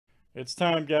It's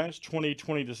time, guys.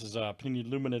 2020. This is Panini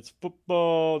Luminance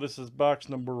football. This is box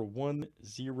number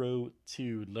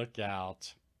 102. Look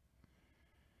out.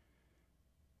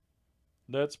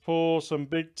 Let's pull some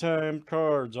big time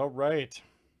cards. All right.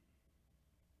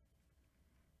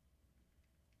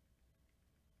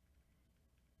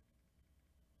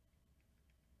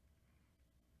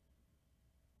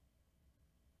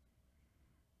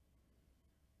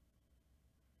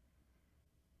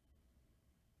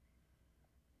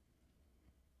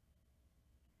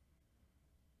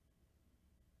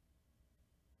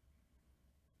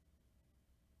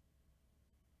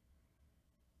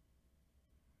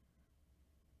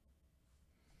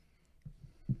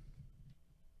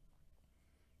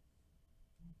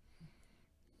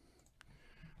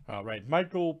 All right.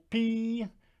 Michael P.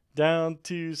 down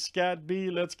to Scott B.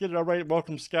 Let's get it. All right.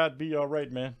 Welcome, Scott B. All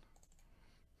right, man.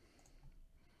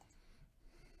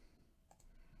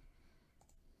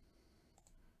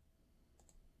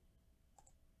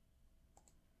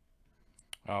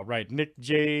 All right. Nick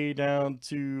J. down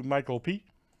to Michael P.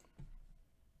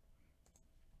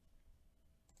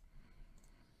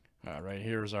 All right.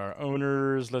 Here's our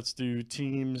owners. Let's do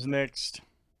teams next.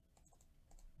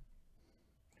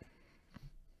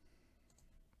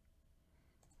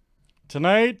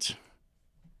 Tonight,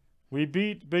 we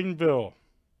beat Bingville.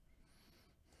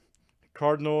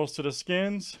 Cardinals to the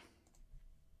Skins.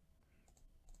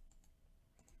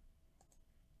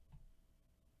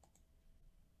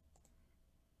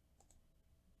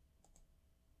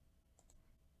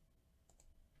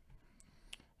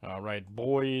 All right,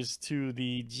 boys to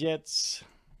the Jets.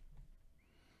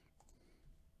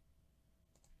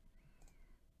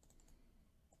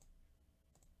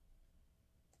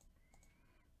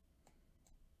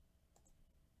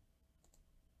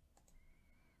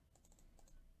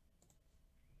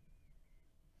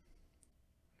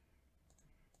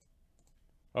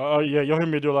 Oh yeah, you'll hear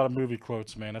me do a lot of movie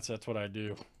quotes, man. That's what I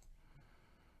do.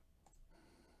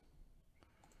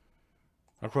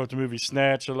 I quote the movie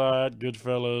Snatch a lot,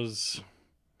 Goodfellas,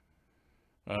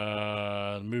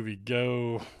 the movie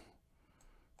Go,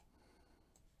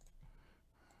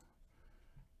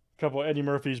 a couple of Eddie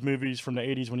Murphy's movies from the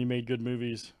 80s when he made good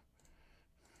movies.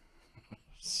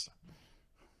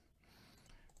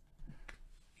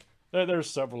 There's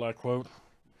several I quote.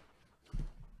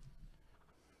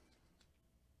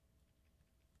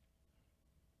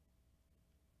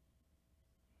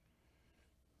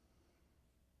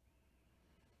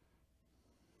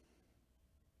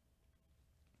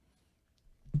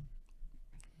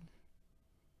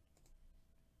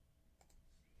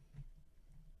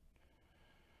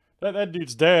 That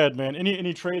dude's dad, man.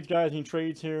 Any trades guys, any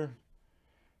trades here?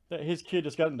 That his kid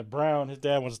just got into Brown. His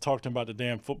dad wants to talk to him about the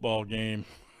damn football game.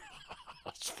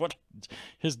 What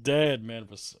his dad, man,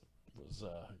 was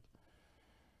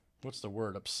what's the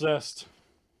word? Obsessed.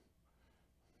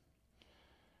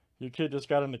 Your kid just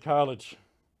got into college.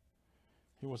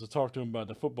 He wants to talk to him about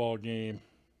the football game.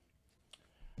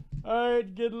 All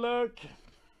right, good luck.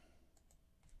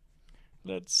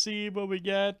 Let's see what we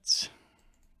got.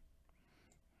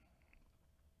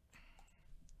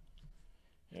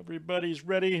 Everybody's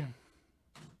ready.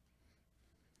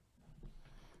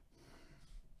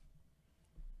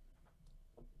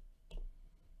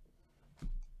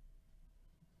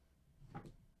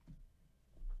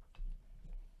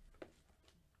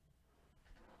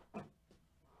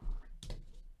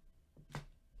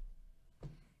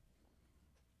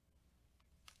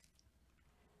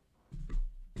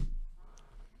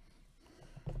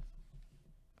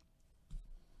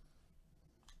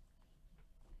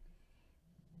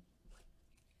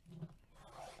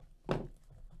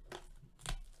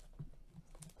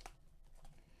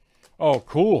 Oh,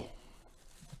 cool.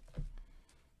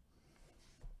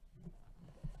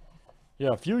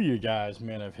 Yeah, a few of you guys,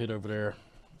 man, have hit over there.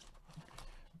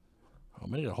 Oh,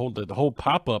 maybe the whole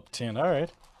pop-up tin. All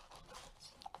right.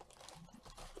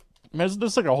 Man, this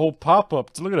looks like a whole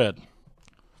pop-up. Look at that.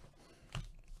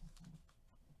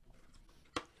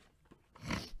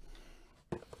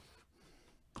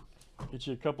 Get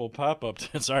you a couple pop-up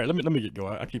tins. All right, let me get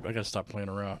going. I gotta stop playing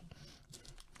around.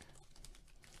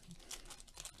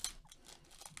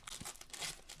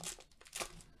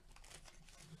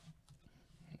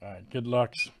 All right, good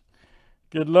luck.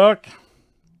 Good luck.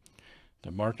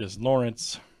 DeMarcus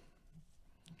Lawrence.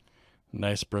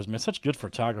 Nice prism. Man, such good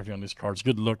photography on these cards.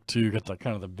 Good look too. Got the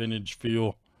kind of the vintage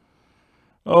feel.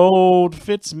 Old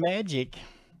Fitz Magic.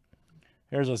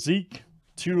 There's a Zeke.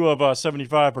 2 of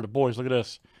 75 for the boys. Look at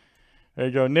this. There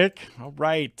you go, Nick. All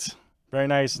right. Very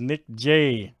nice. Nick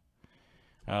J.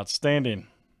 Outstanding.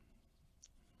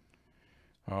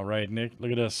 All right, Nick.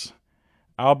 Look at this.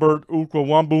 Albert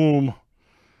Ukwamboom.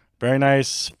 Very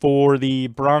nice for the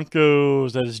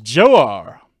Broncos. That is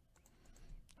Joar.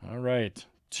 All right.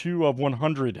 2 of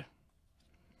 100.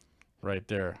 Right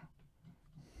there.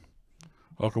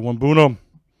 Ukwamboom.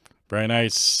 Very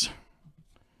nice.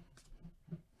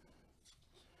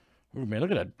 Ooh, man, look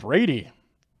at that Brady.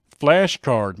 Flash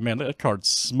card. Man, that card's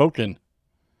smoking.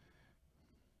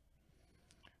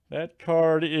 That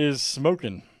card is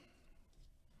smoking.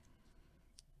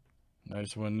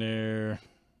 Nice one there.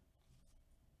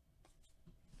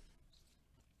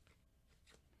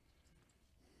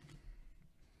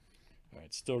 All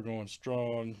right, still going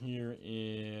strong here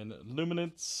in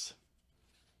Luminance.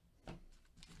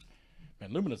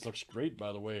 Man, Luminance looks great,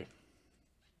 by the way.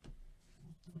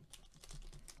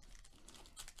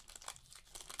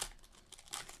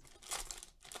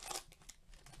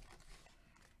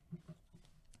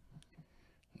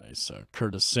 Nice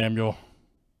Curtis Samuel.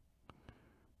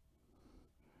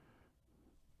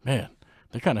 Man,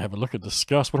 they kind of have a look at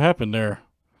disgust. What happened there?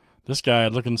 This guy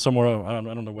looking somewhere else. I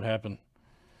don't know what happened.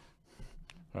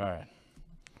 All right.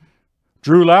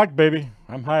 Drew Lock, baby.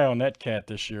 I'm high on that cat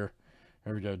this year.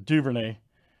 There we go. Duvernay,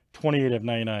 28 of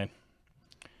 99.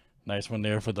 Nice one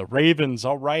there for the Ravens.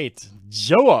 All right.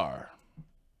 Joar.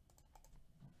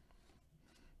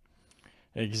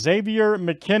 Xavier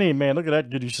McKinney. Man, look at that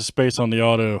good use of space on the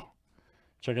auto.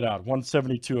 Check it out.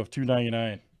 172 of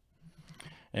 299.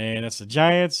 And that's the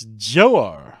Giants.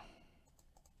 Joar.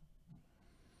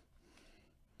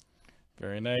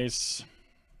 Very nice.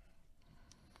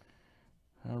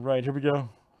 All right, here we go.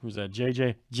 Who's that?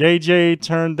 JJ. JJ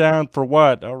turned down for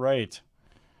what? All right.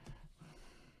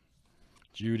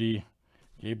 Judy.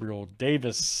 Gabriel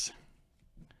Davis.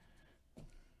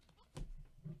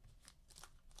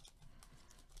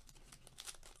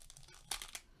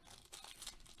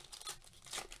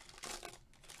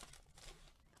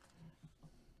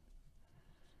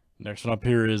 Next one up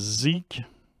here is Zeke.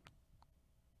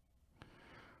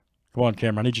 Come on,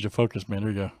 camera. I need you to focus, man.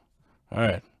 There you go. All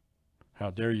right.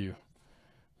 How dare you?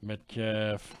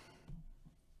 Metcalf.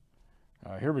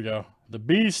 All right, here we go. The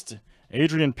Beast,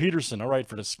 Adrian Peterson. All right,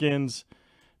 for the Skins.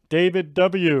 David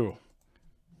W.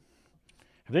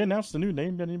 Have they announced the new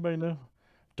name yet? Anybody know?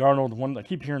 Darnold, one. I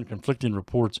keep hearing conflicting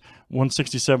reports.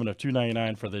 167 of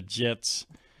 299 for the Jets.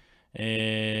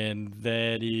 And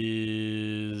that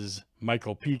is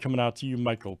Michael P. coming out to you.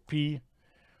 Michael P.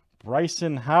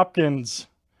 Bryson Hopkins.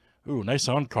 Ooh, nice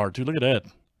on card, too. Look at that.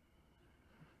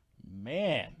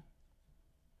 Man.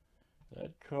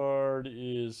 That card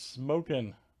is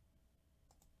smoking.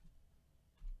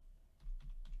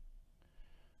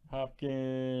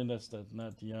 Hopkins. That's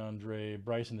not DeAndre.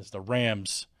 Bryson is the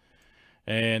Rams.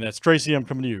 And that's Tracy M.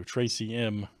 coming to you. Tracy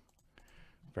M.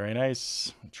 Very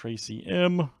nice. Tracy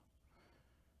M.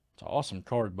 It's an awesome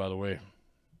card, by the way.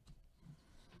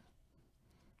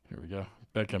 Here we go.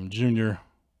 Beckham Jr.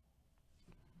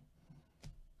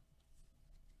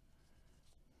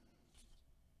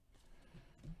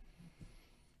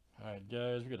 All right,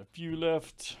 guys, we got a few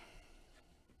left.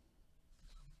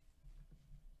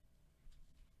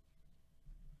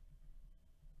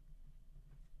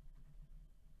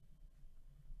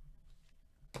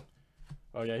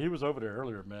 Oh, yeah, he was over there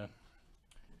earlier, man.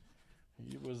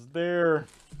 He was there.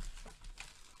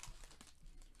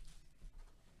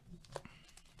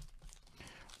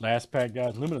 Last pack,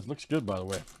 guys. Luminance looks good, by the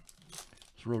way.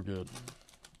 It's real good.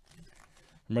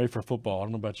 I'm ready for football. I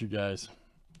don't know about you guys.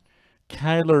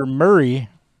 Kyler Murray.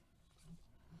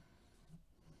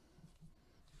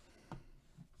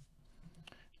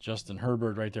 Justin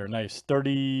Herbert right there. Nice.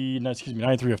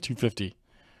 93 of 250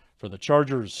 for the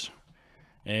Chargers.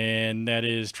 And that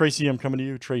is Tracy M coming to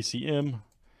you. Tracy M.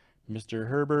 Mr.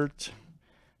 Herbert.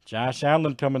 Josh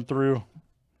Allen coming through.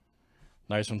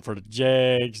 Nice one for the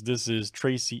Jags. This is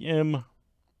Tracy M.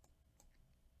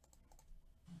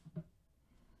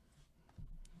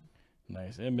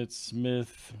 Nice. Emmitt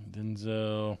Smith.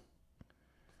 Denzel.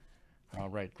 All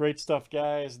right. Great stuff,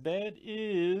 guys. That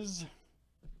is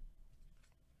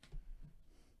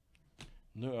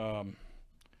Luminance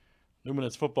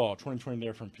Football 2020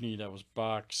 there from Panini. That was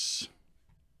box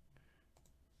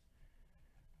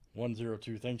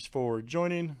 102. Thanks for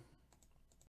joining.